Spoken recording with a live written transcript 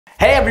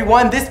Hey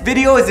everyone, this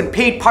video is in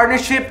paid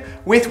partnership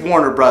with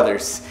Warner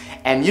Brothers.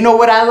 And you know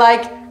what I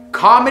like?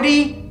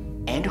 Comedy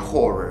and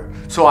horror.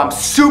 So I'm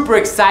super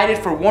excited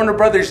for Warner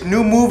Brothers'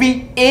 new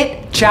movie,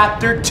 It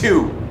Chapter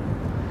 2.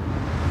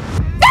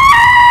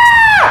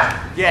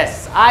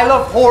 Yes, I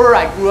love horror.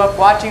 I grew up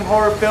watching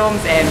horror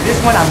films, and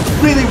this one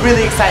I'm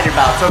really excited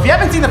about. So if you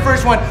haven't seen the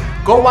first one,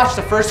 go watch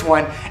the first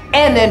one,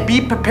 and then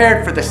be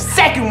prepared for the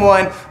second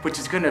one, which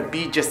is gonna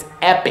be just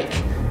epic.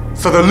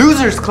 So the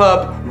Losers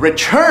Club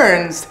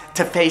returns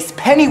to face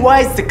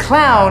Pennywise the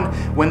Clown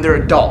when they're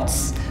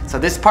adults. So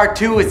this part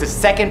 2 is the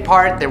second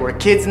part. There were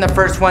kids in the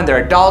first one,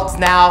 they're adults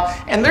now,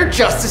 and they're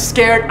just as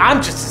scared.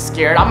 I'm just as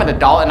scared. I'm an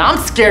adult and I'm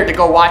scared to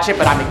go watch it,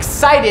 but I'm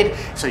excited.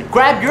 So you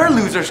grab your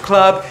Losers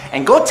Club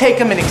and go take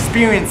them and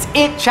experience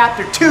It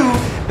Chapter 2.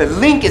 The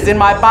link is in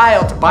my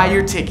bio to buy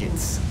your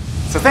tickets.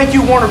 So thank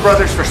you, Warner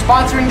Brothers, for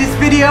sponsoring this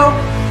video.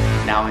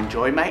 Now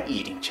enjoy my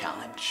eating challenge.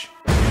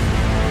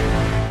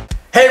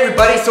 Hey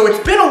everybody, so it's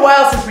been a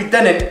while since we've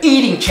done an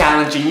eating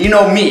challenge, and you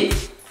know me.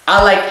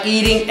 I like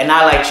eating and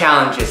I like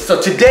challenges.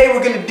 So today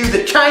we're gonna do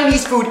the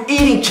Chinese food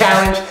eating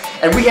challenge,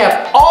 and we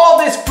have all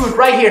this food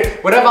right here.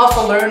 What I've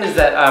also learned is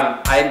that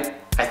I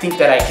think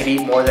that I could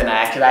eat more than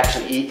I could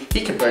actually eat.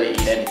 He could barely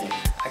eat anything.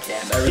 I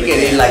can't. He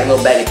could eat like a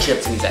little bag of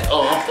chips and he's like,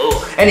 oh.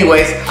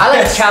 Anyways, I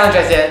like to challenge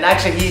Isaiah, and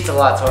actually he eats a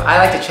lot, so I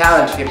like to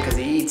challenge him because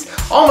he eats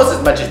almost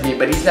as much as me,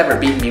 but he's never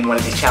beaten me in one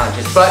of these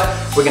challenges. But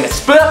we're gonna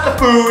split up the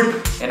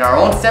food in our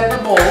own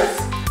separate bowls,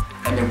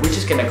 and then we're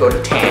just gonna go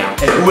to town.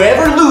 And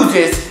whoever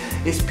loses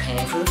is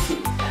paying for the food.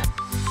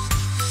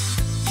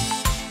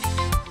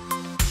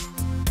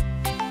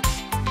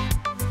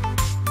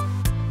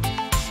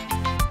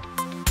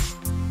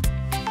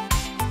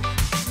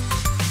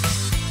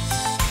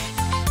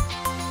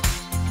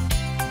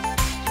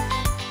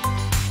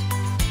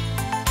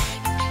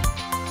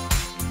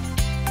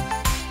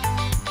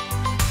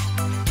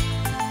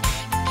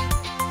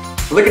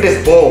 Look at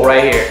this bowl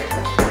right here.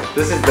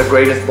 This is the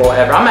greatest bowl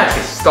ever. I'm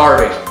actually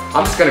starving.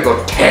 I'm just gonna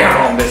go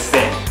down on this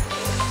thing.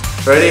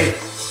 Ready?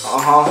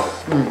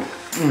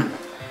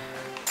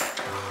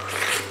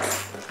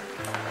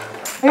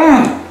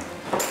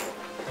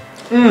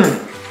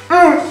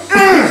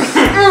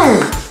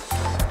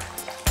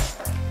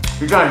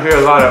 You're gonna hear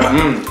a lot of I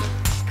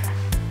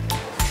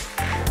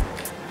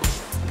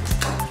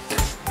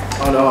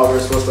don't know how we're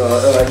supposed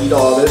to eat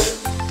all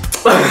this.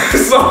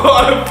 It's a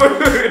lot of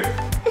food.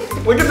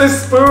 Look at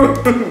this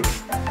spoon.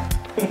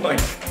 Oh my.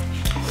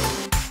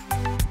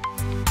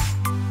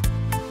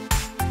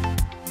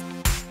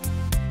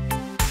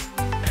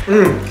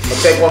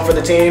 I'll take one for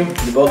the team.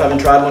 You both haven't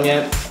tried one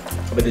yet.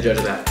 I'll be the judge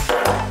of that.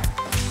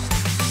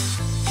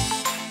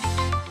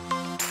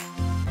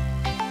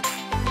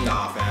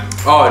 Nah, fam.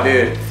 Oh,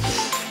 dude.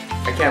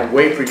 I can't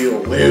wait for you to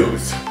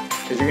lose.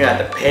 Because you're gonna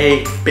have to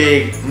pay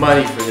big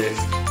money for this.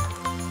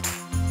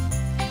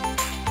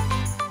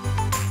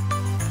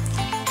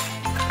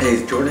 Hey,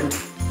 is Jordan,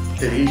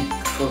 did he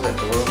close that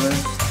door over there?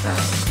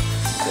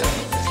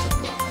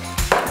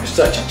 You're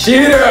such a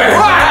cheater! What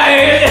are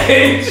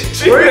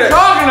you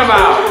talking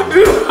about?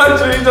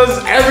 He does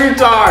this every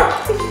time.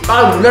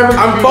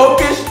 I'm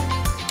focused.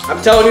 I'm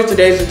telling you,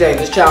 today's the day.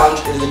 This challenge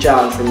is the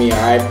challenge for me,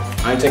 alright?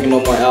 I ain't taking no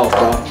more L's,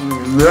 bro.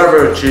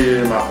 Never cheated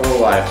in my whole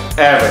life,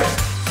 ever.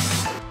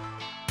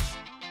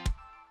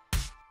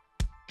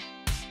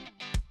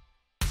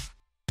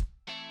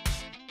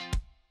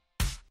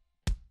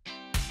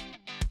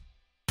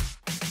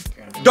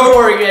 Don't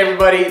worry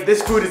everybody,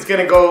 this food is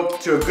gonna go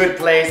to a good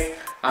place.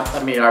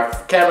 I mean, our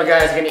camera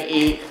guy is gonna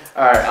eat,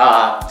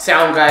 our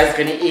sound guy is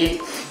gonna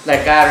eat.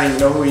 That guy, I don't even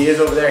know who he is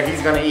over there, he's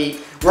gonna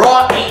eat. We're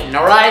all eating,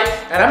 all right?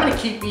 And I'm gonna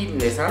keep eating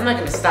this, and I'm not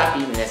gonna stop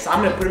eating this.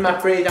 I'm gonna put it in my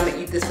fridge, I'm gonna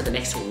eat this for the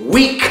next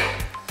week.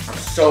 I'm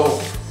still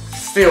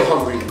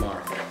hungry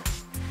tomorrow.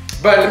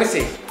 But let me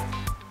see.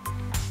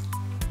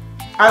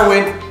 I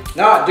win.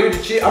 Nah, dude,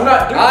 you cheat. I'm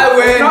not doing it. I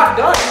win. It's not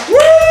done.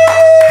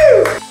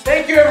 Woo!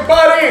 Thank you,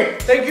 everybody.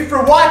 Thank you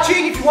for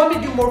watching. If you want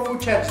me to do more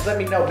food challenges, let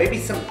me know. Maybe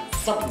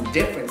something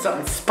different,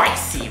 something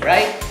spicy,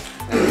 right?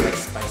 I don't like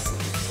spicy.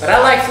 But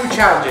I like food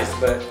challenges,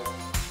 but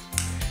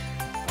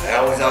I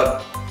always I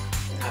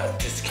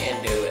just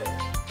can't do it.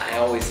 I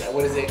always,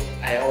 what is it?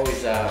 I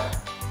always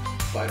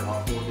Bite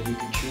off more than you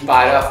can chew.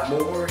 bite off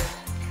more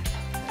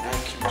than I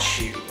can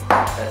chew.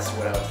 That's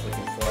what I was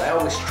looking for. I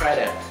always try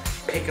to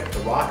pick up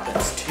the rock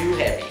that's too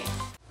heavy.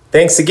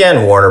 Thanks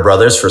again, Warner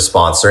Brothers, for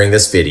sponsoring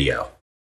this video.